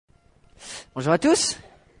Bonjour à tous.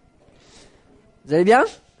 Vous allez bien?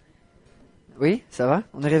 Oui, ça va?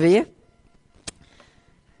 On est réveillés?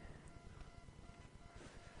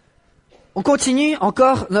 On continue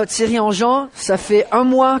encore notre série en Jean. Ça fait 1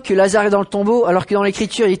 mois que Lazare est dans le tombeau, alors que dans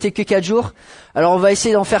l'écriture il était que 4 jours. Alors on va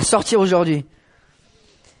essayer d'en faire sortir aujourd'hui.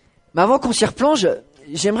 Mais avant qu'on s'y replonge,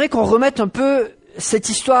 j'aimerais qu'on remette un peu cette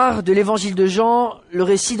histoire de l'évangile de Jean, le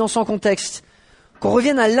récit dans son contexte. Qu'on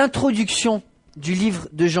revienne à l'introduction du livre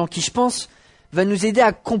de Jean, qui je pense va nous aider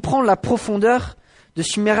à comprendre la profondeur de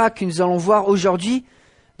ce miracle que nous allons voir aujourd'hui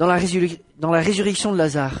dans la résurrection de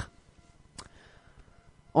Lazare.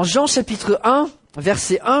 En Jean chapitre 1,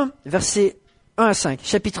 verset 1 à 5.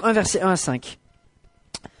 Chapitre 1, verset 1 à 5.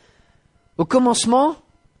 Au commencement,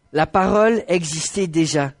 la parole existait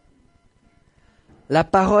déjà. La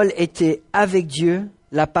parole était avec Dieu,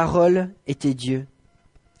 la parole était Dieu.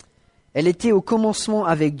 Elle était au commencement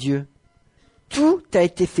avec Dieu. Tout a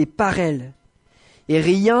été fait par elle, et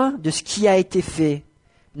rien de ce qui a été fait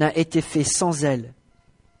n'a été fait sans elle.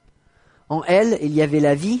 En elle, il y avait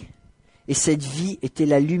la vie, et cette vie était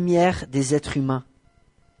la lumière des êtres humains.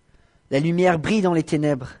 La lumière brille dans les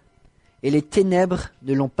ténèbres, et les ténèbres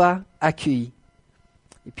ne l'ont pas accueillie.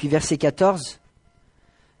 Et puis verset 14,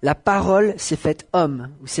 la parole s'est faite homme,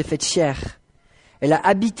 ou s'est faite chair. Elle a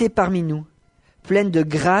habité parmi nous, pleine de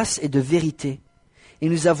grâce et de vérité. Et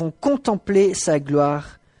nous avons contemplé sa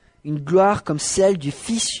gloire, une gloire comme celle du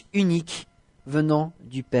Fils unique venant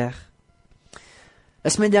du Père. La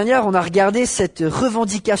semaine dernière, on a regardé cette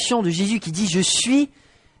revendication de Jésus qui dit « Je suis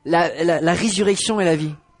la résurrection et la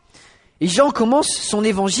vie ». Et Jean commence son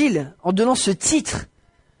évangile en donnant ce titre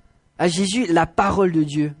à Jésus, la parole de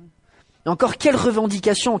Dieu. Et encore, quelle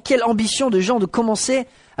revendication, quelle ambition de Jean de commencer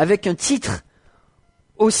avec un titre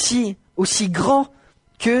aussi grand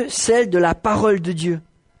que celle de la parole de Dieu.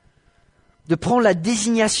 De prendre la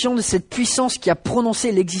désignation de cette puissance qui a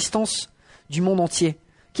prononcé l'existence du monde entier,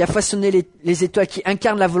 qui a façonné les étoiles, qui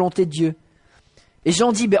incarne la volonté de Dieu. Et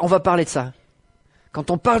Jean dit, on va parler de ça.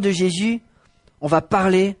 Quand on parle de Jésus, on va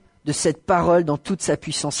parler de cette parole dans toute sa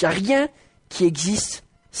puissance. Il n'y a rien qui existe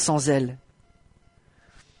sans elle.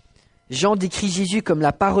 Jean décrit Jésus comme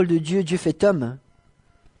la parole de Dieu, Dieu fait homme.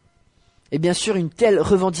 Et bien sûr, une telle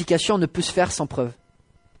revendication ne peut se faire sans preuve.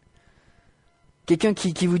 Quelqu'un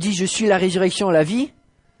qui vous dit « je suis la résurrection et la vie »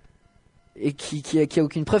 et qui a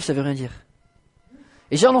aucune preuve, ça veut rien dire.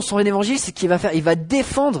 Et Jean, dans son évangile, c'est qu'il va faire, il va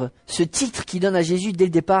défendre ce titre qu'il donne à Jésus dès le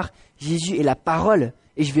départ. Jésus est la parole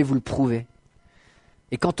et je vais vous le prouver.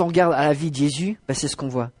 Et quand on regarde à la vie de Jésus, c'est ce qu'on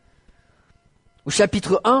voit. Au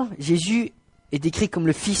chapitre 1, Jésus est décrit comme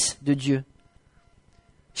le Fils de Dieu.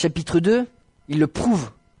 Chapitre 2, il le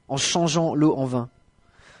prouve en changeant l'eau en vin.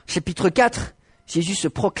 Chapitre 4, Jésus se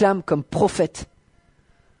proclame comme prophète.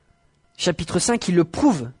 Chapitre 5, il le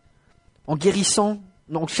prouve en guérissant.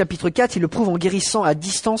 Donc chapitre 4, il le prouve en guérissant à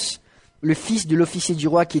distance le fils de l'officier du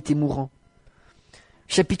roi qui était mourant.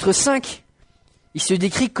 Chapitre 5, il se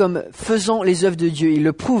décrit comme faisant les œuvres de Dieu. Il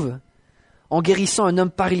le prouve en guérissant un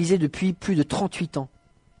homme paralysé depuis plus de 38 ans.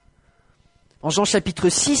 En Jean chapitre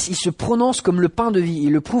 6, il se prononce comme le pain de vie.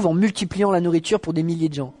 Il le prouve en multipliant la nourriture pour des milliers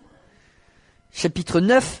de gens. Chapitre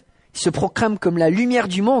 9, il se proclame comme la lumière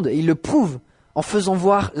du monde et il le prouve en faisant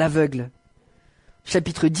voir l'aveugle.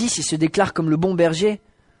 Chapitre 10, il se déclare comme le bon berger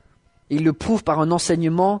et il le prouve par un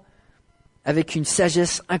enseignement avec une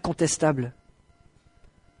sagesse incontestable.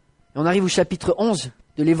 Et on arrive au chapitre 11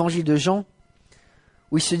 de l'évangile de Jean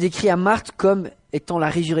où il se décrit à Marthe comme étant la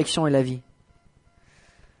résurrection et la vie.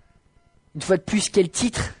 Une fois de plus, quel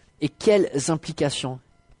titre et quelles implications.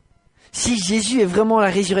 Si Jésus est vraiment la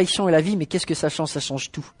résurrection et la vie, mais qu'est-ce que ça change? Ça change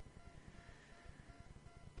tout.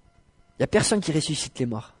 Il n'y a personne qui ressuscite les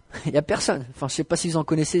morts. Il n'y a personne. Je ne sais pas si vous en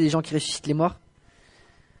connaissez des gens qui ressuscitent les morts.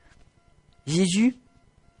 Jésus,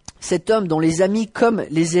 cet homme dont les amis comme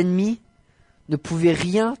les ennemis ne pouvaient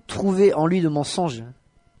rien trouver en lui de mensonge,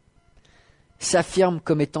 s'affirme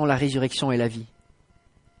comme étant la résurrection et la vie.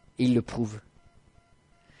 Et il le prouve.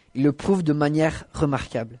 Il le prouve de manière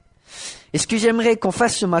remarquable. Et ce que j'aimerais qu'on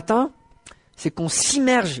fasse ce matin, c'est qu'on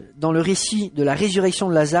s'immerge dans le récit de la résurrection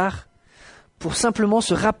de Lazare pour simplement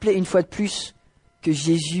se rappeler une fois de plus que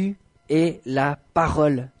Jésus est la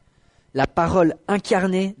parole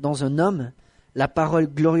incarnée dans un homme, la parole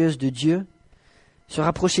glorieuse de Dieu. Se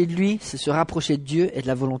rapprocher de lui, c'est se rapprocher de Dieu et de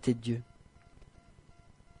la volonté de Dieu.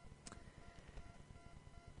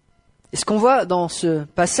 Et ce qu'on voit dans ce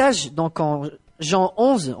passage, donc en Jean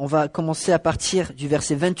 11, on va commencer à partir du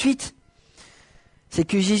verset 28, c'est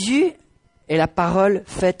que Jésus est la parole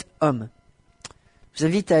faite homme. Je vous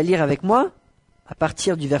invite à lire avec moi à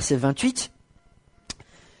partir du verset 28.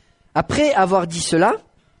 Après avoir dit cela,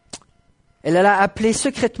 elle alla appeler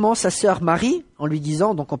secrètement sa sœur Marie en lui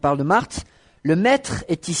disant, donc on parle de Marthe, « Le maître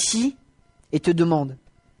est ici et te demande. »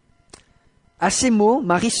 À ces mots,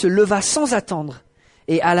 Marie se leva sans attendre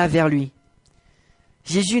et alla vers lui.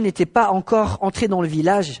 Jésus n'était pas encore entré dans le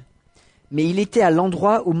village, mais il était à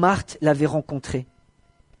l'endroit où Marthe l'avait rencontré.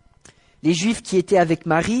 Les Juifs qui étaient avec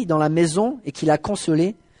Marie dans la maison et qui la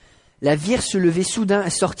consolaient, la virent se lever soudain et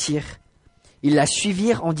sortir. Ils la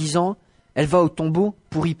suivirent en disant « Elle va au tombeau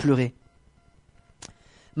pour y pleurer. »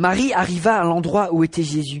 Marie arriva à l'endroit où était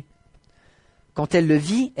Jésus. Quand elle le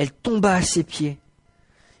vit, elle tomba à ses pieds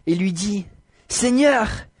et lui dit « Seigneur,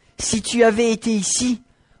 si tu avais été ici,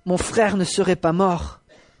 mon frère ne serait pas mort. »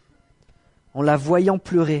 En la voyant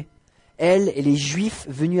pleurer, elle et les Juifs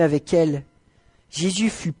venus avec elle, Jésus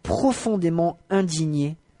fut profondément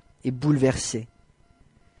indigné et bouleversé.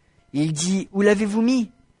 Il dit « Où l'avez-vous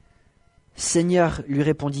mis ?»« Seigneur, lui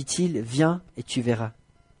répondit-il, viens et tu verras. »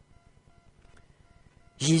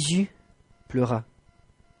 Jésus pleura.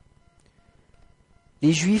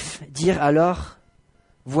 Les Juifs dirent alors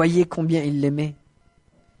 « Voyez combien il l'aimait. »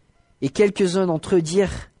 Et quelques-uns d'entre eux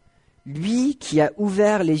dirent « Lui qui a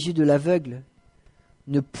ouvert les yeux de l'aveugle,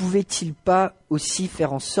 ne pouvait-il pas aussi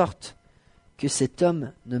faire en sorte que cet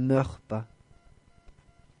homme ne meure pas ?»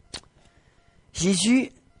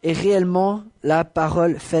 Jésus est réellement la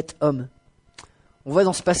parole faite homme. On voit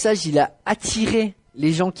dans ce passage, il a attiré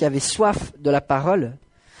les gens qui avaient soif de la parole,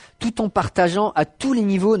 tout en partageant à tous les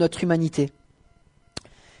niveaux notre humanité.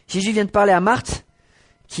 Jésus vient de parler à Marthe,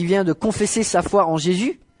 qui vient de confesser sa foi en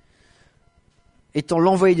Jésus, étant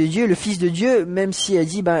l'envoyé de Dieu, le Fils de Dieu, même si elle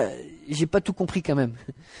dit, j'ai pas tout compris quand même.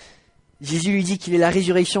 Jésus lui dit qu'il est la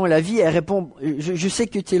résurrection et la vie, elle répond, je sais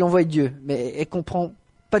que tu es l'envoyé de Dieu, mais elle comprend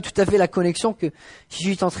pas tout à fait la connexion que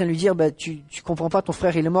Jésus est en train de lui dire, tu comprends pas, ton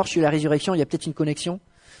frère il est mort, je suis la résurrection, il y a peut-être une connexion.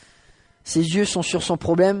 Ses yeux sont sur son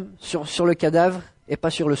problème, sur le cadavre, et pas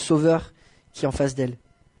sur le sauveur qui est en face d'elle.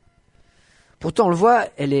 Pourtant, on le voit,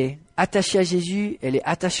 elle est attachée à Jésus, elle est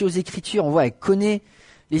attachée aux Écritures, on voit, elle connaît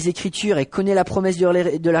les Écritures, elle connaît la promesse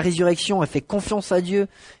de la résurrection, elle fait confiance à Dieu,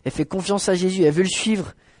 elle fait confiance à Jésus, elle veut le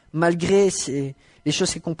suivre, malgré les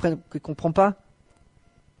choses qu'elle ne comprend pas.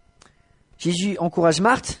 Jésus encourage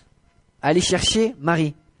Marthe à aller chercher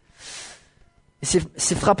Marie. Et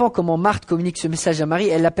c'est frappant comment Marthe communique ce message à Marie,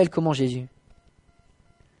 elle l'appelle comment Jésus ?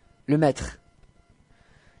 Le maître.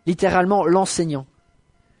 Littéralement l'enseignant.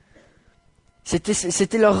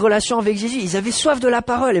 C'était leur relation avec Jésus. Ils avaient soif de la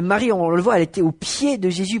parole. Et Marie, on le voit, elle était au pied de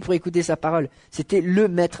Jésus pour écouter sa parole. C'était le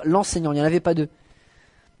maître, l'enseignant. Il n'y en avait pas deux.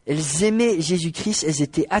 Elles aimaient Jésus-Christ. Elles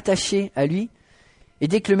étaient attachées à lui. Et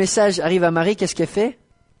dès que le message arrive à Marie, qu'est-ce qu'elle fait ?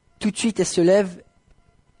 Tout de suite, elle se lève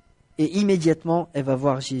et immédiatement, elle va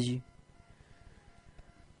voir Jésus.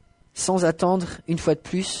 Sans attendre, une fois de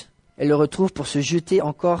plus, elle le retrouve pour se jeter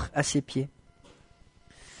encore à ses pieds.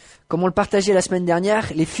 Comme on le partageait la semaine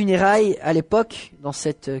dernière, les funérailles à l'époque, dans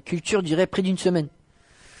cette culture, duraient près d'une semaine.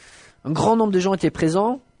 Un grand nombre de gens étaient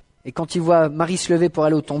présents, et quand ils voient Marie se lever pour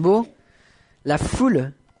aller au tombeau, la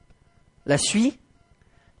foule la suit,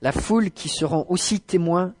 la foule qui seront aussi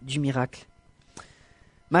témoins du miracle.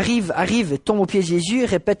 Marie arrive, tombe aux pieds de Jésus,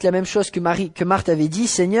 répète la même chose que Marthe avait dit, «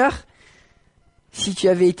 Seigneur, si tu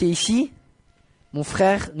avais été ici, mon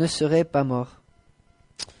frère ne serait pas mort. »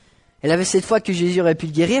 Elle avait cette foi que Jésus aurait pu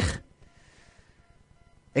le guérir.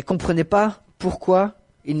 Elle comprenait pas pourquoi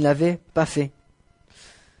il ne l'avait pas fait.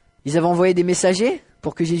 Ils avaient envoyé des messagers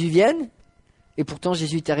pour que Jésus vienne, et pourtant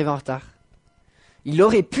Jésus était arrivé en retard. Il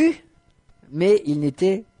aurait pu, mais il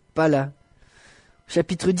n'était pas là.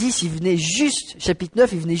 Chapitre 10, chapitre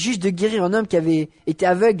 9, il venait juste de guérir un homme qui avait été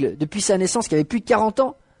aveugle depuis sa naissance, qui avait plus de 40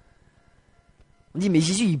 ans. On dit, mais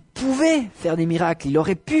Jésus, il pouvait faire des miracles, il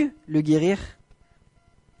aurait pu le guérir.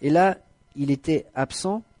 Et là, il était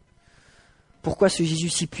absent. Pourquoi ce Jésus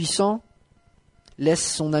si puissant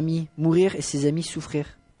laisse son ami mourir et ses amis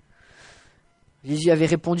souffrir ? Jésus avait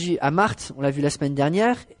répondu à Marthe, on l'a vu la semaine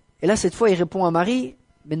dernière, et là, cette fois, il répond à Marie,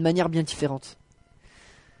 mais de manière bien différente.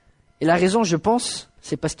 Et la raison, je pense,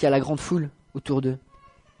 c'est parce qu'il y a la grande foule autour d'eux.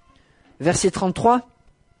 Verset 33,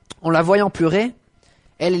 en la voyant pleurer,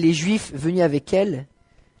 elle et les Juifs venus avec elle,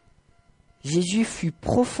 Jésus fut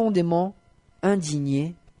profondément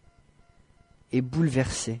indigné et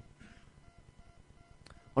bouleversé.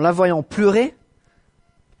 En la voyant pleurer,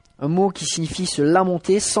 un mot qui signifie se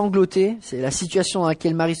lamenter, sangloter, c'est la situation dans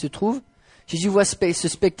laquelle Marie se trouve, Jésus voit ce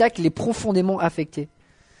spectacle, il est profondément affecté,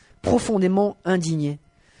 profondément indigné.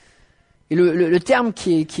 Et le terme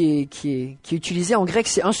qui est utilisé en grec,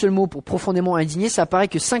 c'est un seul mot pour profondément indigné. Ça apparaît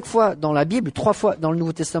que 5 fois dans la Bible, 3 fois dans le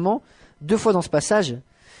Nouveau Testament, 2 fois dans ce passage.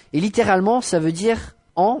 Et littéralement, ça veut dire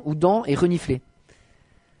en ou dans et renifler.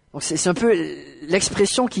 Donc c'est un peu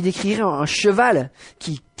l'expression qui décrirait un cheval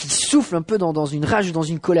qui souffle un peu dans une rage ou dans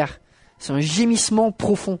une colère. C'est un gémissement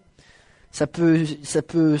profond. Ça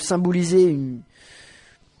peut symboliser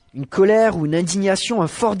une colère ou une indignation, un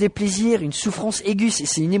fort déplaisir, une souffrance aiguë.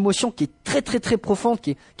 C'est une émotion qui est très très très profonde,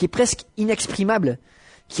 qui est presque inexprimable,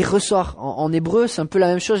 qui ressort. En hébreu, c'est un peu la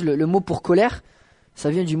même chose. Le mot pour colère, ça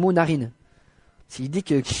vient du mot narine. C'est l'idée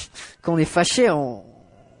que quand on est fâché,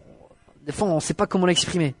 des fois on ne sait pas comment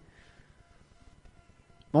l'exprimer.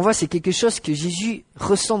 On voit, c'est quelque chose que Jésus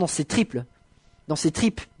ressent dans ses tripes. Dans ses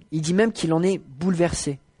tripes. Il dit même qu'il en est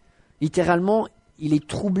bouleversé. Littéralement, il est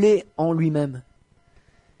troublé en lui-même.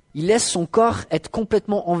 Il laisse son corps être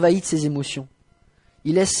complètement envahi de ses émotions.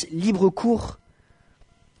 Il laisse libre cours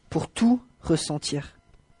pour tout ressentir.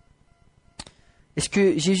 Et ce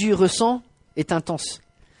que Jésus ressent est intense.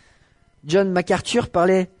 John MacArthur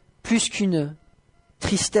parlait plus qu'une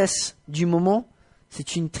tristesse du moment,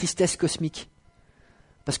 c'est une tristesse cosmique.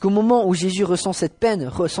 Parce qu'au moment où Jésus ressent cette peine,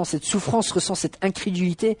 ressent cette souffrance, ressent cette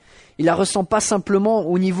incrédulité, il la ressent pas simplement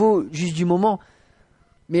au niveau juste du moment,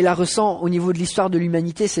 mais il la ressent au niveau de l'histoire de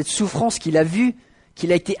l'humanité, cette souffrance qu'il a vue,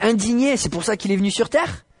 qu'il a été indigné, c'est pour ça qu'il est venu sur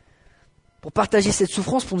terre, pour partager cette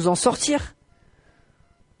souffrance, pour nous en sortir.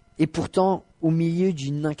 Et pourtant, au milieu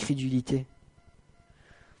d'une incrédulité.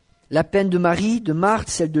 La peine de Marie, de Marthe,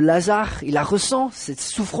 celle de Lazare, il la ressent, cette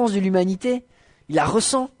souffrance de l'humanité, il la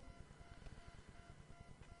ressent.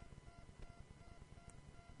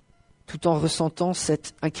 Tout en ressentant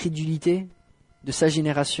cette incrédulité de sa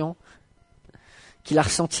génération, qu'il a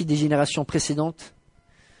ressentie des générations précédentes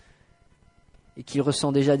et qu'il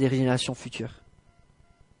ressent déjà des générations futures.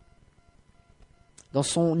 Dans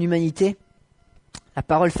son humanité, la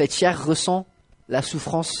parole faite chair ressent la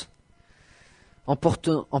souffrance en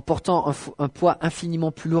portant un poids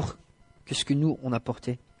infiniment plus lourd que ce que nous, on a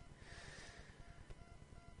porté.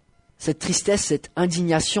 Cette tristesse, cette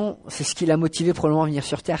indignation, c'est ce qui l'a motivé probablement à venir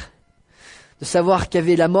sur terre. De savoir qu'il y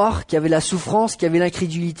avait la mort, qu'il y avait la souffrance, qu'il y avait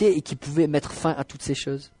l'incrédulité et qu'il pouvait mettre fin à toutes ces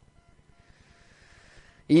choses.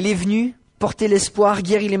 Et il est venu porter l'espoir,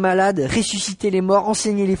 guérir les malades, ressusciter les morts,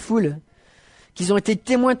 enseigner les foules, qu'ils ont été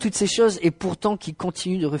témoins de toutes ces choses et pourtant qu'ils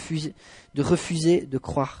continuent de refuser de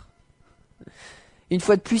croire. Une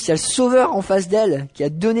fois de plus, il y a le Sauveur en face d'elle qui a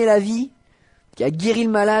donné la vie, qui a guéri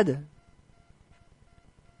le malade.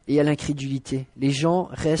 Et il y a l'incrédulité. Les gens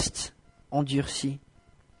restent endurcis.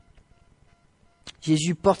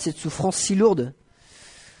 Jésus porte cette souffrance si lourde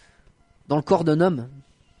dans le corps d'un homme.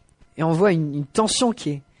 Et on voit une tension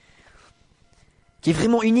qui est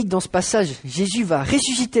vraiment unique dans ce passage. Jésus va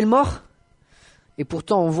ressusciter le mort. Et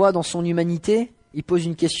pourtant, on voit dans son humanité, il pose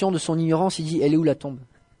une question de son ignorance. Il dit, elle est où la tombe ?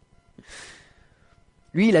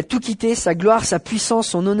 Lui, il a tout quitté, sa gloire, sa puissance,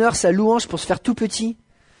 son honneur, sa louange pour se faire tout petit.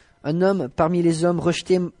 Un homme parmi les hommes,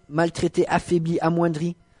 rejeté, maltraité, affaibli,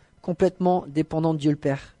 amoindri, complètement dépendant de Dieu le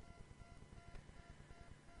Père.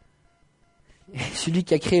 Et celui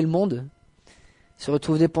qui a créé le monde se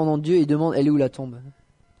retrouve dépendant de Dieu et demande, elle est où la tombe ?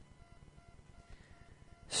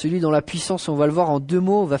 Celui dont la puissance, on va le voir en 2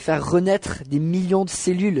 mots, va faire renaître des millions de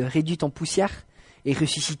cellules réduites en poussière et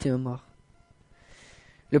ressusciter un mort.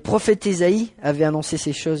 Le prophète Ésaïe avait annoncé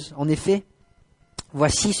ces choses. En effet,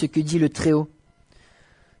 voici ce que dit le Très-Haut.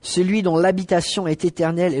 Celui dont l'habitation est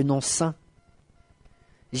éternelle et non saint.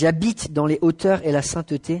 J'habite dans les hauteurs et la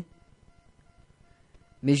sainteté,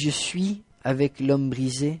 mais je suis avec l'homme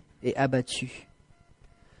brisé et abattu,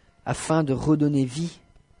 afin de redonner vie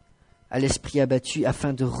à l'esprit abattu,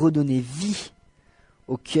 afin de redonner vie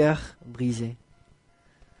au cœur brisé.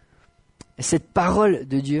 Et cette parole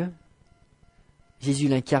de Dieu, Jésus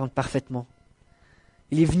l'incarne parfaitement.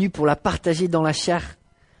 Il est venu pour la partager dans la chair,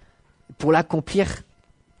 pour l'accomplir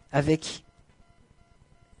avec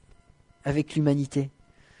l'humanité.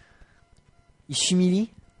 Il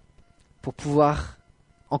s'humilie pour pouvoir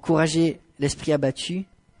encourager l'esprit abattu.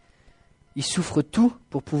 Il souffre tout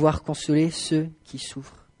pour pouvoir consoler ceux qui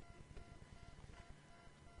souffrent.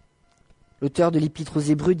 L'auteur de l'Épître aux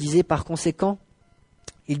Hébreux disait, par conséquent,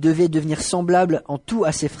 il devait devenir semblable en tout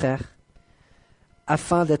à ses frères,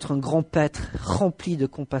 afin d'être un grand prêtre rempli de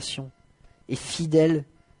compassion et fidèle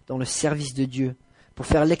dans le service de Dieu, pour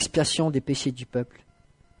faire l'expiation des péchés du peuple.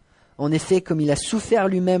 En effet, comme il a souffert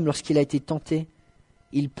lui-même lorsqu'il a été tenté,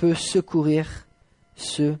 il peut secourir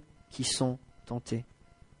ceux qui sont tentés.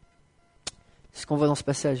 C'est ce qu'on voit dans ce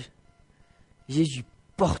passage. Jésus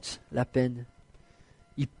porte la peine.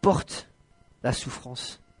 Il porte la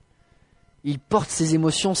souffrance. Il porte ces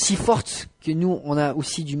émotions si fortes que nous, on a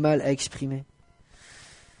aussi du mal à exprimer.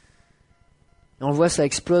 Et on le voit, ça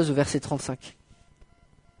explose au verset 35.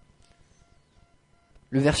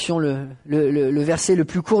 le verset le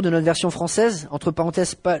plus court de notre version française, entre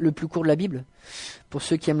parenthèses, pas le plus court de la Bible. Pour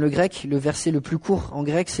ceux qui aiment le grec, le verset le plus court en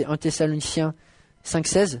grec, c'est 1 Thessaloniciens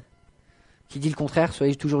 5,16, qui dit le contraire,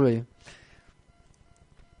 soyez toujours joyeux.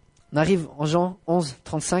 On arrive en Jean 11,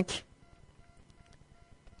 35.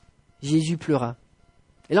 Jésus pleura.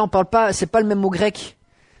 Et là, on parle pas, c'est pas le même mot grec,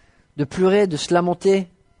 de pleurer, de se lamenter,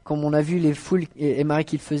 comme on a vu les foules et Marie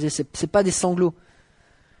qui le faisaient. C'est pas des sanglots.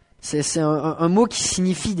 C'est un mot qui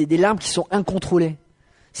signifie des larmes qui sont incontrôlées.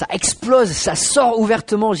 Ça explose, ça sort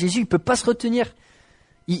ouvertement. Jésus, il peut pas se retenir.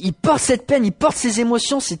 Il porte cette peine, il porte ses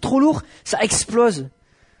émotions, c'est trop lourd, ça explose.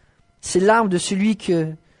 C'est l'arme de celui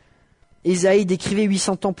que Ésaïe décrivait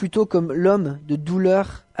 800 ans plus tôt comme l'homme de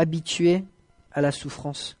douleur habitué à la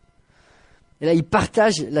souffrance. Et là, il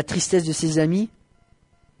partage la tristesse de ses amis,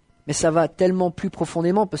 mais ça va tellement plus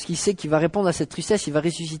profondément parce qu'il sait qu'il va répondre à cette tristesse, il va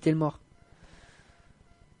ressusciter le mort.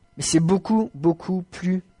 Mais c'est beaucoup, beaucoup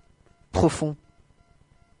plus profond.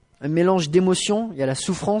 Un mélange d'émotions, il y a la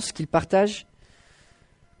souffrance qu'il partage,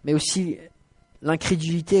 mais aussi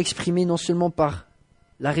l'incrédulité exprimée non seulement par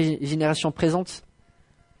la génération présente,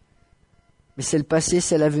 mais celle passée,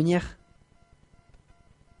 celle à venir.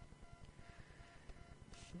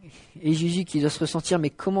 Et Jésus qui doit se ressentir, mais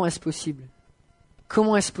comment est-ce possible?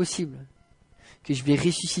 Comment est-ce possible que je vais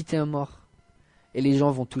ressusciter un mort et les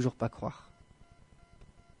gens vont toujours pas croire?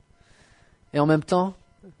 Et en même temps,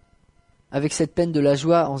 avec cette peine de la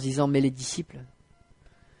joie, en se disant, mais les disciples,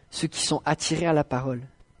 ceux qui sont attirés à la parole,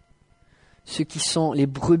 ceux qui sont les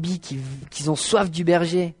brebis qui ont soif du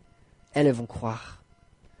berger, elles vont croire.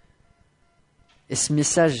 Et ce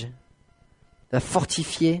message va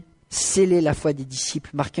fortifier, sceller la foi des disciples,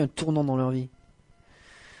 marquer un tournant dans leur vie.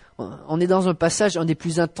 On est dans un passage, un des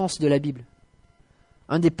plus intenses de la Bible.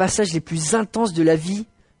 Un des passages les plus intenses de la vie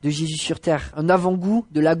de Jésus sur terre. Un avant-goût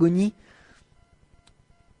de l'agonie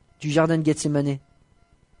du jardin de Gethsémane.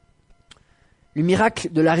 Le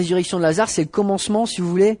miracle de la résurrection de Lazare, c'est le commencement, si vous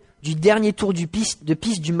voulez, du dernier tour de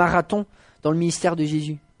piste du marathon dans le ministère de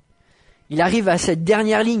Jésus. Il arrive à cette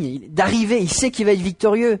dernière ligne d'arrivée, il sait qu'il va être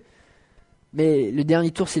victorieux, mais le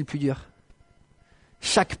dernier tour, c'est le plus dur.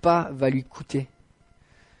 Chaque pas va lui coûter.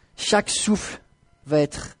 Chaque souffle va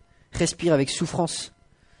être respiré avec souffrance.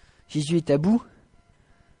 Jésus est à bout.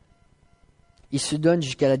 Il se donne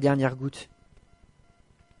jusqu'à la dernière goutte.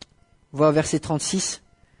 On voit au verset 36,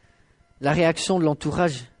 la réaction de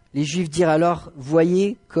l'entourage. Les Juifs dirent alors,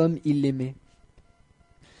 voyez comme il l'aimait.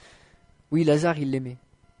 Oui, Lazare, il l'aimait.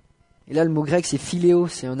 Et là, le mot grec, c'est philéo,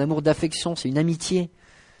 c'est un amour d'affection, c'est une amitié.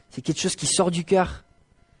 C'est quelque chose qui sort du cœur.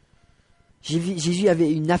 Jésus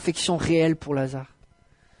avait une affection réelle pour Lazare.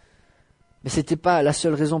 Mais ce n'était pas la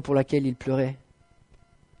seule raison pour laquelle il pleurait.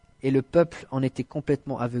 Et le peuple en était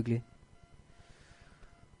complètement aveuglé.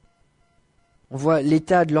 On voit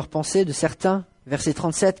l'état de leurs pensées de certains. Verset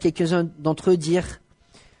 37, quelques-uns d'entre eux dirent,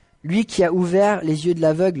 « Lui qui a ouvert les yeux de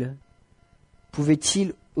l'aveugle,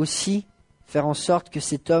 pouvait-il aussi faire en sorte que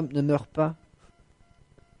cet homme ne meure pas ?»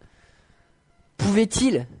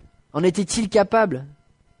 Pouvait-il? En était-il capable?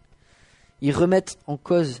 Ils remettent en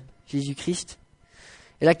cause Jésus-Christ.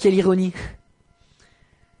 Et là, quelle ironie!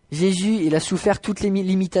 Jésus, il a souffert toutes les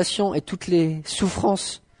limitations et toutes les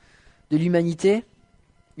souffrances de l'humanité,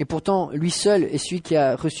 et pourtant, lui seul est celui qui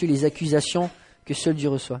a reçu les accusations que seul Dieu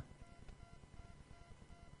reçoit.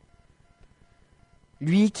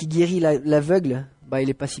 Lui qui guérit l'aveugle, il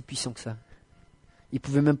n'est pas si puissant que ça. Il ne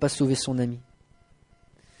pouvait même pas sauver son ami.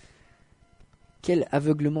 Quel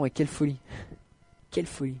aveuglement et quelle folie! Quelle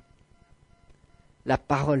folie! La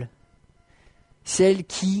parole. Celle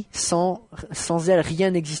qui, sans elle,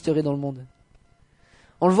 rien n'existerait dans le monde.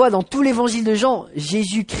 On le voit dans tout l'évangile de Jean,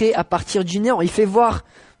 Jésus crée à partir du néant. Il fait voir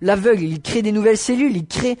l'aveugle, il crée des nouvelles cellules, il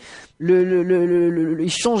crée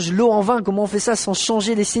il change l'eau en vin. Comment on fait ça sans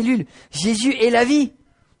changer les cellules? Jésus est la vie.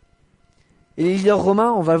 Et les leaders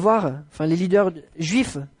romains, on va le voir, les leaders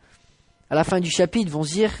juifs, à la fin du chapitre, vont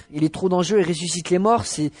se dire, il est trop dangereux, il ressuscite les morts,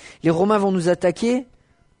 les Romains vont nous attaquer,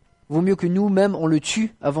 vaut mieux que nous-mêmes on le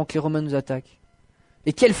tue avant que les Romains nous attaquent.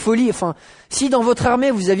 Et quelle folie! Si dans votre armée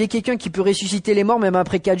vous aviez quelqu'un qui peut ressusciter les morts, même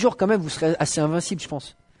après 4 jours, quand même, vous serez assez invincible, je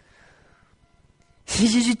pense. Si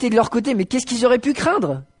Jésus était de leur côté, mais qu'est-ce qu'ils auraient pu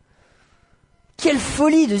craindre? Quelle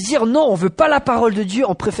folie de se dire non, on veut pas la parole de Dieu,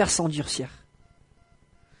 on préfère s'endurcir.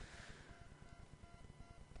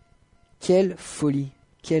 Quelle folie,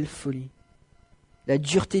 quelle folie. La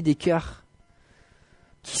dureté des cœurs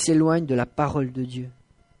qui s'éloignent de la parole de Dieu.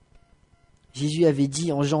 Jésus avait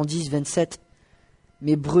dit en Jean 10, 27, «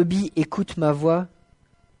 Mes brebis écoutent ma voix,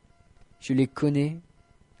 je les connais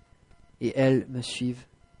et elles me suivent. »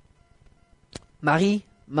 Marie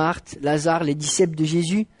Marthe, Lazare, les disciples de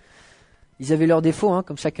Jésus, ils avaient leurs défauts,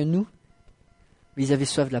 comme chacun de nous, mais ils avaient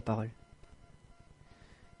soif de la parole.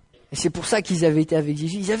 Et c'est pour ça qu'ils avaient été avec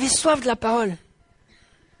Jésus. Ils avaient soif de la parole.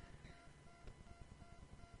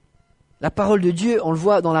 La parole de Dieu, on le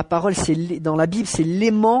voit dans la parole, dans la Bible, c'est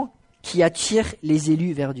l'aimant qui attire les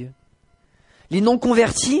élus vers Dieu. Les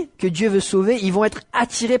non-convertis que Dieu veut sauver, ils vont être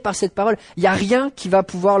attirés par cette parole. Il n'y a rien qui va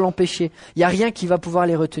pouvoir l'empêcher. Il n'y a rien qui va pouvoir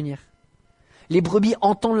les retenir. Les brebis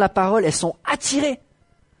entendent la parole, elles sont attirées.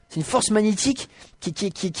 C'est une force magnétique qui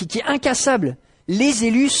est incassable. Les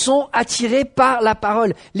élus sont attirés par la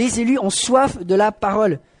parole. Les élus ont soif de la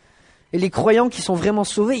parole. Et les croyants qui sont vraiment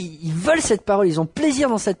sauvés, ils veulent cette parole, ils ont plaisir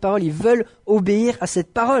dans cette parole, ils veulent obéir à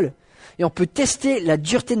cette parole. Et on peut tester la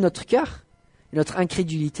dureté de notre cœur, et notre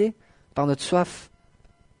incrédulité, par notre soif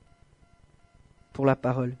pour la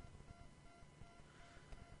parole.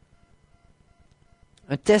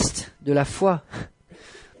 Un test de la foi,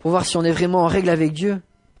 pour voir si on est vraiment en règle avec Dieu.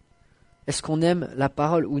 Est-ce qu'on aime la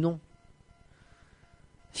parole ou non?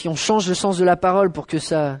 Si on change le sens de la parole pour que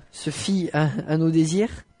ça se fie à nos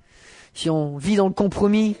désirs, si on vit dans le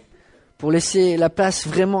compromis pour laisser la place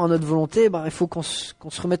vraiment à notre volonté, il faut qu'on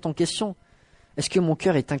se remette en question. Est-ce que mon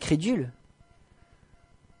cœur est incrédule?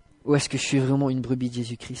 Ou est-ce que je suis vraiment une brebis de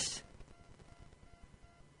Jésus-Christ?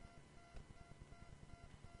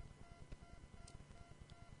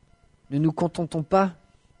 Ne nous contentons pas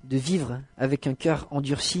de vivre avec un cœur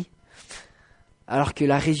endurci, alors que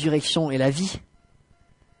la résurrection et la vie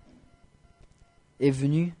est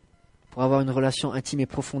venue pour avoir une relation intime et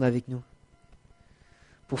profonde avec nous,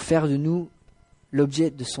 pour faire de nous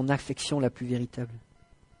l'objet de son affection la plus véritable.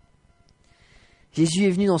 Jésus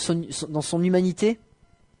est venu dans son humanité.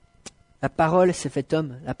 La parole s'est faite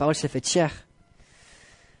homme, la parole s'est faite chair.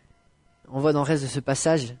 On voit dans le reste de ce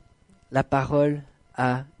passage, la parole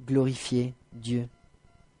a glorifié Dieu.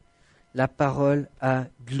 La parole a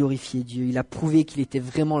glorifié Dieu. Il a prouvé qu'il était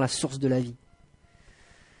vraiment la source de la vie.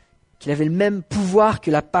 Qu'il avait le même pouvoir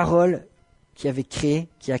que la parole qui a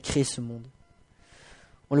créé ce monde.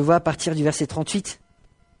 On le voit à partir du verset 38.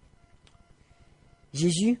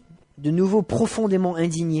 Jésus, de nouveau profondément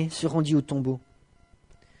indigné, se rendit au tombeau.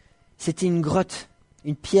 C'était une grotte,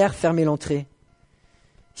 une pierre fermait l'entrée.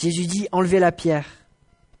 Jésus dit, enlevez la pierre.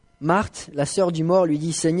 Marthe, la sœur du mort, lui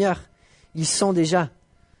dit, Seigneur, il sent déjà,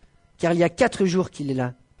 car il y a 4 jours qu'il est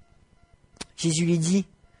là. Jésus lui dit,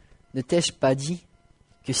 ne t'ai-je pas dit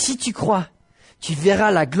que si tu crois, tu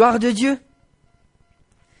verras la gloire de Dieu?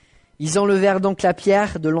 Ils enlevèrent donc la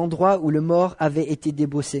pierre de l'endroit où le mort avait été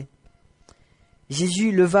débossé.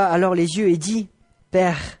 Jésus leva alors les yeux et dit,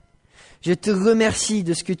 Père, je te remercie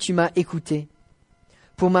de ce que tu m'as écouté.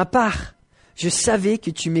 Pour ma part, je savais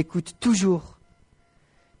que tu m'écoutes toujours,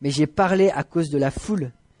 mais j'ai parlé à cause de la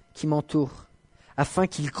foule qui m'entoure, afin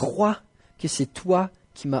qu'ils croient que c'est toi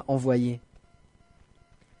qui m'as envoyé.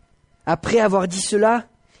 Après avoir dit cela,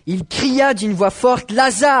 il cria d'une voix forte,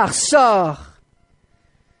 Lazare, sors!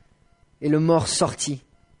 Et le mort sortit,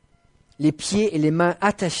 les pieds et les mains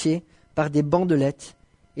attachés par des bandelettes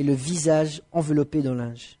et le visage enveloppé d'un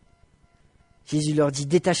linge. Jésus leur dit,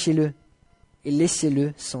 détachez-le et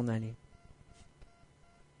laissez-le s'en aller.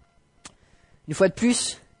 Une fois de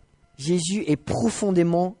plus, Jésus est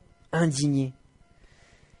profondément indigné.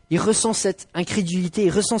 Il ressent cette incrédulité,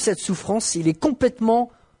 il ressent cette souffrance, il est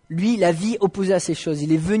complètement, lui, la vie opposée à ces choses.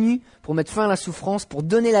 Il est venu pour mettre fin à la souffrance, pour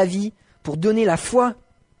donner la vie, pour donner la foi.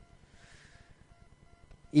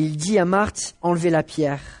 Et il dit à Marthe, enlevez la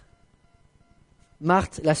pierre.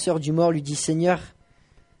 Marthe, la sœur du mort, lui dit, Seigneur,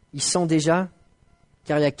 il sent déjà,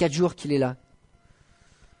 car il y a 4 jours qu'il est là.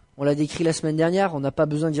 On l'a décrit la semaine dernière, on n'a pas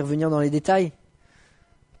besoin d'y revenir dans les détails.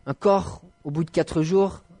 Un corps, au bout de 4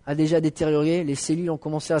 jours, a déjà détérioré, les cellules ont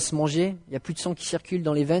commencé à se manger, il n'y a plus de sang qui circule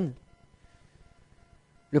dans les veines.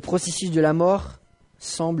 Le processus de la mort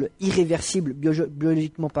semble irréversible,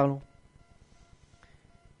 biologiquement parlant.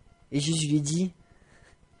 Et Jésus lui dit,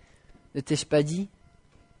 ne t'ai-je pas dit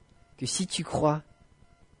que si tu crois,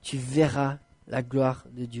 tu verras la gloire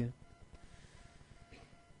de Dieu?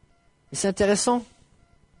 Et c'est intéressant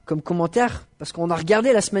comme commentaire, parce qu'on a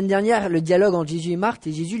regardé la semaine dernière le dialogue entre Jésus et Marthe,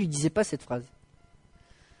 et Jésus ne lui disait pas cette phrase.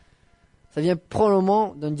 Ça vient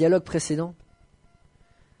probablement d'un dialogue précédent.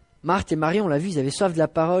 Marthe et Marie, on l'a vu, ils avaient soif de la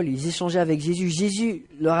parole, ils échangeaient avec Jésus. Jésus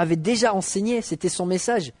leur avait déjà enseigné, c'était son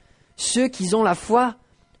message. Ceux qui ont la foi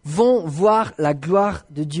vont voir la gloire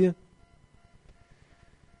de Dieu.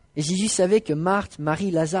 Et Jésus savait que Marthe,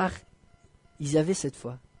 Marie, Lazare, ils avaient cette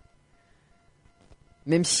foi.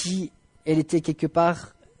 Même si elle était quelque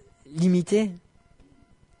part limitée,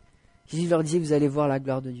 Jésus leur disait, vous allez voir la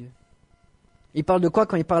gloire de Dieu. Il parle de quoi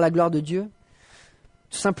quand il parle de la gloire de Dieu?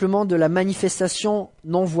 tout simplement de la manifestation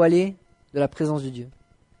non voilée de la présence de Dieu.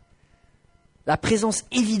 La présence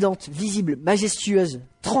évidente, visible, majestueuse,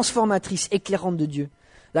 transformatrice, éclairante de Dieu.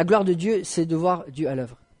 La gloire de Dieu, c'est de voir Dieu à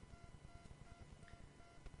l'œuvre.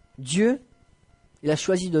 Dieu, il a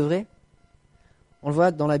choisi d'œuvrer. On le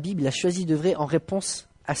voit dans la Bible, il a choisi d'œuvrer en réponse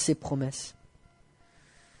à ses promesses.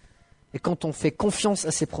 Et quand on fait confiance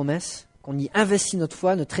à ses promesses, qu'on y investit notre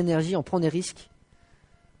foi, notre énergie, on prend des risques,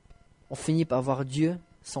 on finit par voir Dieu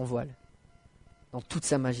sans voile, dans toute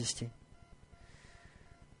sa majesté.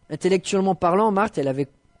 Intellectuellement parlant, Marthe, elle avait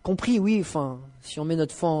compris, oui, si on met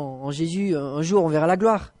notre foi en Jésus, un jour on verra la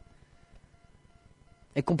gloire.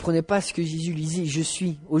 Elle ne comprenait pas ce que Jésus lui disait, je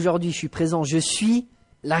suis, aujourd'hui je suis présent, je suis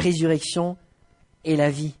la résurrection et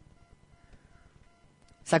la vie.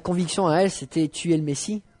 Sa conviction à elle, c'était tu es le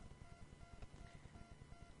Messie.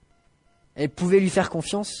 Elle pouvait lui faire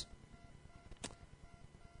confiance.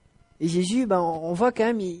 Et Jésus, on voit quand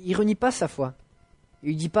même, il renie pas sa foi. Il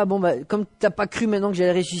lui dit pas, comme tu n'as pas cru maintenant que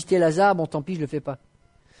j'allais ressusciter Lazare, tant pis, je le fais pas.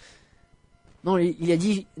 Non, il a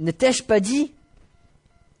dit, ne t'ai-je pas dit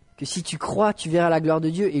que si tu crois, tu verras la gloire de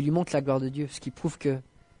Dieu, et il lui montre la gloire de Dieu, ce qui prouve que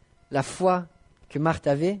la foi que Marthe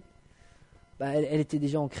avait, elle était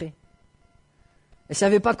déjà ancrée. Elle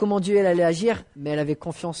savait pas comment Dieu allait agir, mais elle avait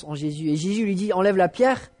confiance en Jésus. Et Jésus lui dit, enlève la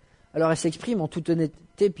pierre. Alors elle s'exprime en toute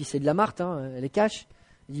honnêteté, puis c'est de la Marthe, elle les cache.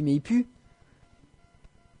 Elle dit, mais il pue.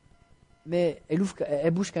 Mais elle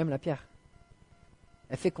bouge quand même la pierre.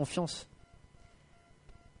 Elle fait confiance.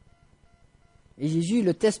 Et Jésus,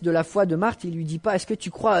 le test de la foi de Marthe, il lui dit pas, est-ce que tu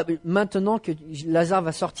crois maintenant que Lazare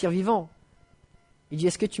va sortir vivant? Il dit,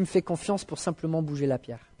 est-ce que tu me fais confiance pour simplement bouger la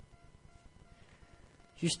pierre?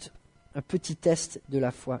 Juste un petit test de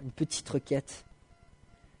la foi, une petite requête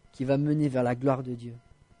qui va mener vers la gloire de Dieu.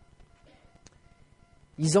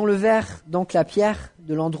 Ils enlevèrent donc la pierre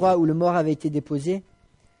de l'endroit où le mort avait été déposé.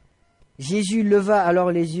 Jésus leva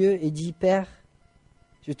alors les yeux et dit, Père,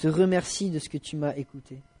 je te remercie de ce que tu m'as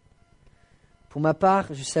écouté. Pour ma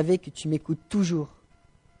part, je savais que tu m'écoutes toujours,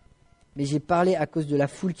 mais j'ai parlé à cause de la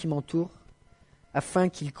foule qui m'entoure, afin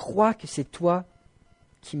qu'ils croient que c'est toi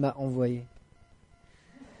qui m'as envoyé.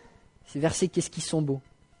 Ces versets, qu'est-ce qu'ils sont beaux.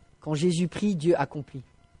 Quand Jésus prie, Dieu accomplit.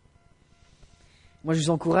 Moi, je vous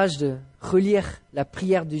encourage de relire la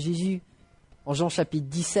prière de Jésus en Jean chapitre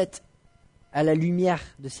 17 à la lumière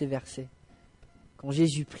de ces versets. Quand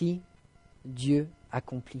Jésus prie, Dieu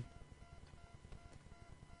accomplit.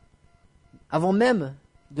 Avant même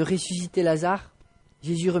de ressusciter Lazare,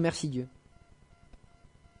 Jésus remercie Dieu.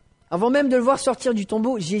 Avant même de le voir sortir du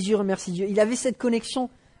tombeau, Jésus remercie Dieu. Il avait cette connexion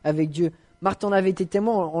avec Dieu. Marthe en avait été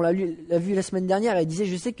témoin, on l'a vu la semaine dernière, elle disait,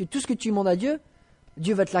 je sais que tout ce que tu demandes à Dieu,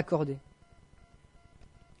 Dieu va te l'accorder.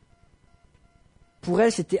 Pour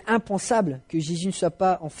elle, c'était impensable que Jésus ne soit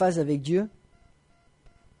pas en phase avec Dieu.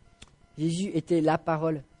 Jésus était la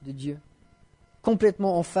parole de Dieu,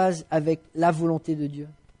 complètement en phase avec la volonté de Dieu.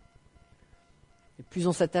 Et plus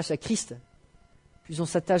on s'attache à Christ, plus on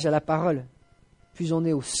s'attache à la parole, plus on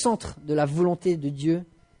est au centre de la volonté de Dieu,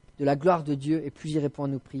 de la gloire de Dieu, et plus il répond à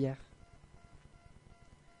nos prières.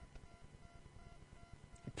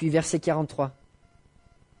 Et puis verset 43.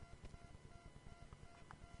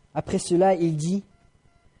 Après cela,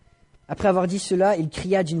 après avoir dit cela, il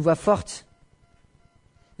cria d'une voix forte,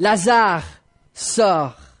 « Lazare,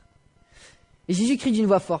 sors !» Et Jésus crie d'une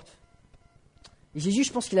voix forte. Et Jésus,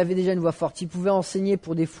 je pense qu'il avait déjà une voix forte. Il pouvait enseigner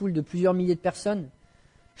pour des foules de plusieurs milliers de personnes.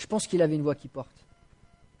 Je pense qu'il avait une voix qui porte.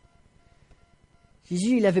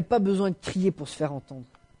 Jésus, il n'avait pas besoin de crier pour se faire entendre.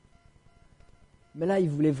 Mais là, il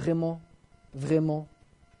voulait vraiment, vraiment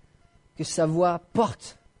que sa voix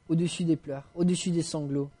porte au-dessus des pleurs, au-dessus des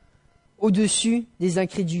sanglots, au-dessus des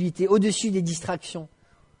incrédulités, au-dessus des distractions,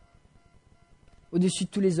 au-dessus de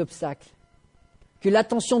tous les obstacles. Que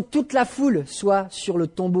l'attention de toute la foule soit sur le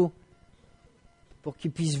tombeau pour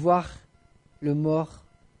qu'ils puissent voir le mort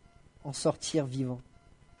en sortir vivant.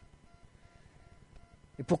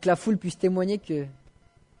 Et pour que la foule puisse témoigner que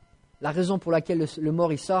la raison pour laquelle le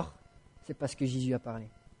mort il sort, c'est parce que Jésus a parlé.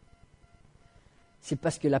 C'est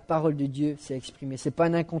parce que la parole de Dieu s'est exprimée. Ce n'est pas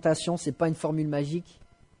une incantation, ce n'est pas une formule magique.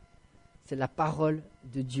 C'est la parole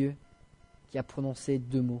de Dieu qui a prononcé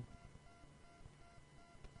 2 mots.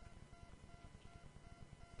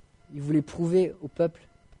 Il voulait prouver au peuple,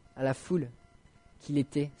 à la foule, qu'il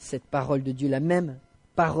était cette parole de Dieu, la même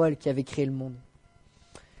parole qui avait créé le monde.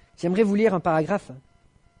 J'aimerais vous lire un paragraphe.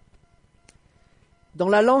 Dans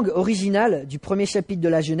la langue originale du premier chapitre de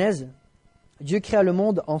la Genèse, Dieu créa le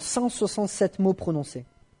monde en 167 mots prononcés.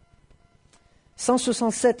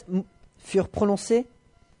 167 furent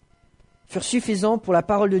suffisants pour la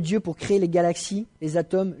parole de Dieu pour créer les galaxies, les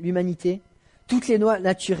atomes, l'humanité, toutes les lois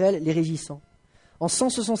naturelles les régissant. En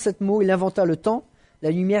 167 mots, il inventa le temps, la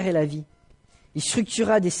lumière et la vie. Il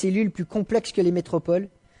structura des cellules plus complexes que les métropoles,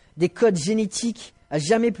 des codes génétiques à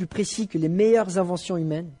jamais plus précis que les meilleures inventions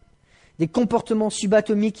humaines, des comportements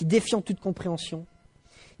subatomiques défiant toute compréhension.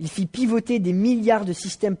 Il fit pivoter des milliards de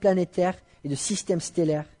systèmes planétaires et de systèmes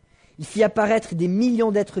stellaires. Il fit apparaître des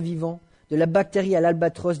millions d'êtres vivants, de la bactérie à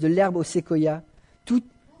l'albatros, de l'herbe au séquoia,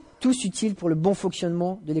 tous utiles pour le bon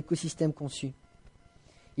fonctionnement de l'écosystème conçu.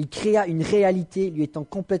 Il créa une réalité lui étant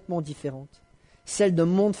complètement différente, celle d'un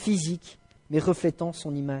monde physique, mais reflétant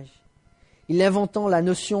son image. Il inventant la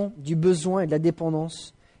notion du besoin et de la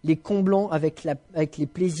dépendance, les comblant avec les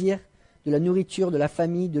plaisirs de la nourriture, de la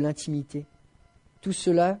famille, de l'intimité. Tout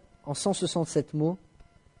cela en 167 mots,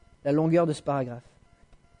 la longueur de ce paragraphe.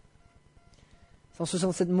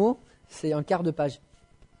 167 mots, c'est un quart de page.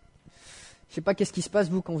 Je ne sais pas qu'est-ce qui se passe,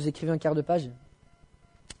 vous, quand vous écrivez un quart de page.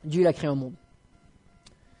 Dieu, il a créé un monde.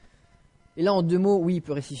 Et là, en 2 mots, oui, il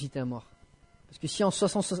peut ressusciter un mort. Parce que si en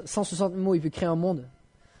 160 mots, il peut créer un monde,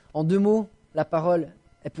 en 2 mots, la parole,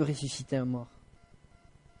 elle peut ressusciter un mort.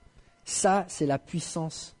 Ça, c'est la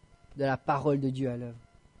puissance de la parole de Dieu à l'œuvre.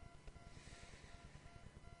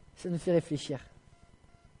 Ça nous fait réfléchir.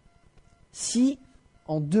 Si,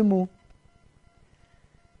 en 2 mots,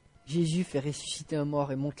 Jésus fait ressusciter un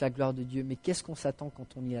mort et montre la gloire de Dieu, mais qu'est-ce qu'on s'attend quand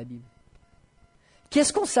on lit la Bible?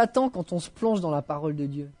 Qu'est-ce qu'on s'attend quand on se plonge dans la parole de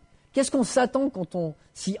Dieu? Qu'est-ce qu'on s'attend quand on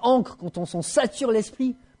s'y ancre, quand on s'en sature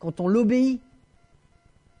l'esprit, quand on l'obéit?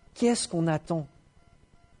 Qu'est-ce qu'on attend?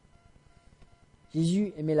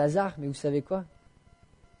 Jésus aimait Lazare, mais vous savez quoi?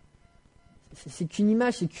 C'est qu'une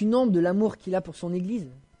image, c'est qu'une ombre de l'amour qu'il a pour son Église.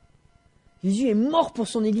 Jésus est mort pour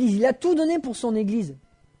son Église, il a tout donné pour son Église.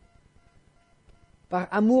 Par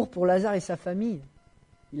amour pour Lazare et sa famille,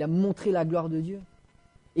 il a montré la gloire de Dieu.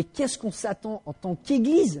 Et qu'est-ce qu'on s'attend en tant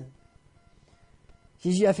qu'Église?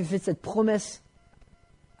 Jésus a fait cette promesse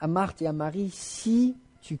à Marthe et à Marie, si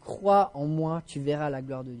tu crois en moi, tu verras la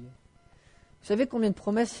gloire de Dieu. Vous savez combien de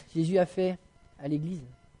promesses Jésus a fait à l'Église?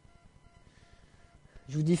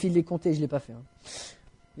 Je vous défie de les compter, je ne l'ai pas fait.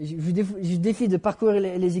 Je vous défie de parcourir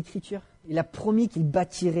les Écritures. Il a promis qu'il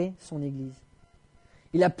bâtirait son Église.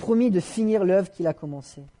 Il a promis de finir l'œuvre qu'il a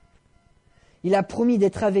commencée. Il a promis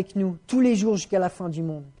d'être avec nous tous les jours jusqu'à la fin du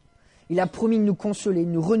monde. Il a promis de nous consoler,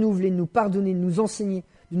 de nous renouveler, de nous pardonner, de nous enseigner,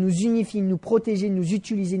 de nous unifier, de nous protéger, de nous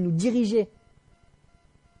utiliser, de nous diriger.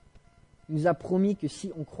 Il nous a promis que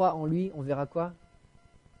si on croit en lui, on verra quoi?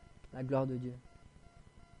 La gloire de Dieu.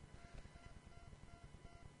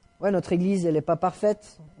 Ouais, notre Église, elle n'est pas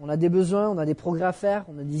parfaite. On a des besoins, on a des progrès à faire,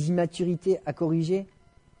 on a des immaturités à corriger,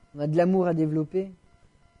 on a de l'amour à développer.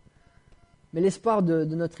 Mais l'espoir de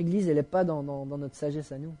notre Église, elle n'est pas dans notre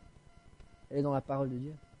sagesse à nous. Elle est dans la parole de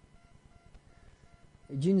Dieu.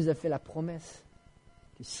 Et Dieu nous a fait la promesse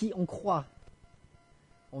que si on croit,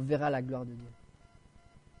 on verra la gloire de Dieu.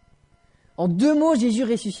 En 2 mots, Jésus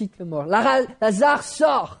ressuscite le mort. Lazare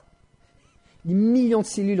sort. Des millions de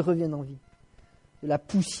cellules reviennent en vie. De la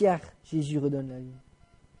poussière, Jésus redonne la vie.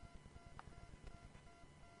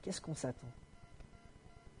 Qu'est-ce qu'on s'attend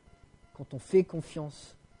quand on fait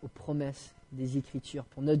confiance aux promesses des Écritures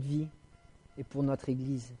pour notre vie et pour notre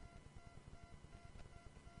Église?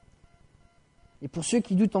 Et pour ceux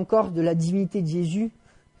qui doutent encore de la divinité de Jésus,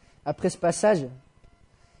 après ce passage,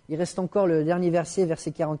 il reste encore le dernier verset,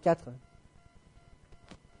 verset 44.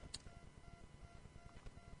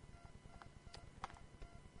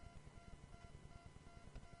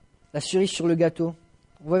 La cerise sur le gâteau.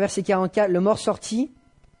 On voit verset 44, le mort sortit,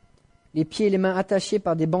 les pieds et les mains attachés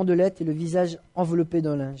par des bandelettes et le visage enveloppé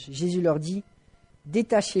d'un linge. Jésus leur dit,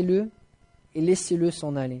 détachez-le et laissez-le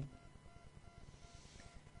s'en aller.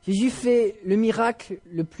 Jésus fait le miracle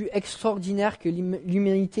le plus extraordinaire que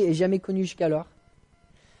l'humanité ait jamais connu jusqu'alors.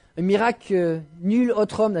 Un miracle que nul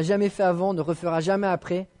autre homme n'a jamais fait avant, ne refera jamais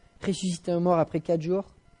après, ressusciter un mort après 4 jours.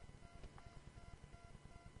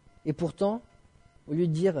 Et pourtant, au lieu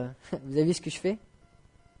de dire, vous avez vu ce que je fais?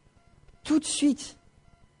 Tout de suite,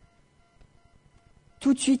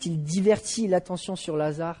 il divertit l'attention sur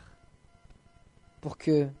Lazare pour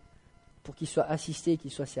qu'il soit assisté et qu'il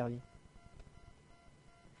soit servi.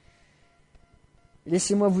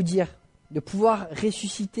 Laissez-moi vous dire, de pouvoir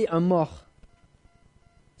ressusciter un mort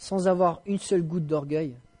sans avoir une seule goutte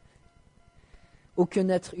d'orgueil, aucun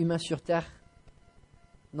être humain sur terre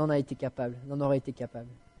n'en aurait été capable.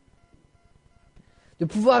 De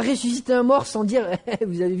pouvoir ressusciter un mort sans dire,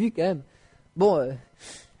 vous avez vu quand même, bon,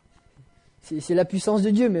 c'est la puissance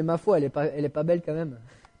de Dieu, mais ma foi, elle est pas belle quand même.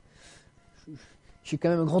 Je suis quand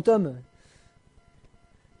même un grand homme.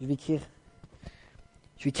 Je vais écrire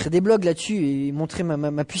des blogs là-dessus et montrer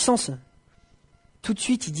ma puissance. tout de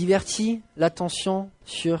suite, il divertit l'attention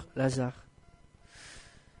sur Lazare.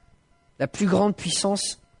 La plus grande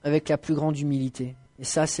puissance avec la plus grande humilité. Et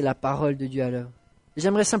ça, c'est la parole de Dieu à l'œuvre.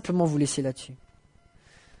 J'aimerais simplement vous laisser là-dessus.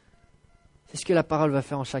 C'est ce que la parole va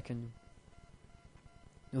faire en chacun de nous.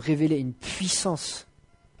 Nous révéler une puissance,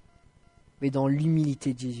 mais dans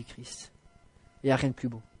l'humilité de Jésus-Christ. Il n'y a rien de plus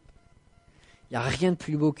beau. Il n'y a rien de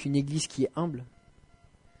plus beau qu'une église qui est humble,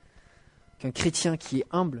 qu'un chrétien qui est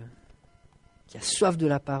humble, qui a soif de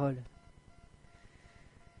la parole,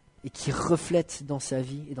 et qui reflète dans sa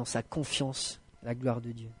vie et dans sa confiance la gloire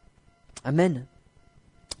de Dieu. Amen.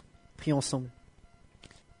 Prions ensemble.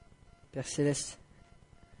 Père Céleste,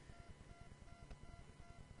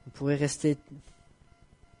 on pourrait rester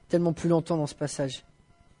tellement plus longtemps dans ce passage,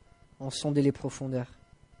 en sonder les profondeurs,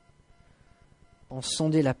 en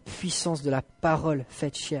sonder la puissance de la parole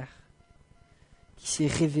faite chair, qui s'est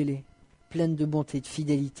révélée, pleine de bonté et de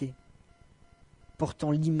fidélité,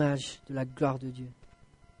 portant l'image de la gloire de Dieu.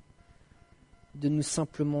 Donne-nous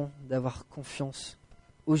simplement d'avoir confiance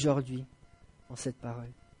aujourd'hui en cette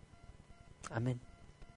parole. Amen.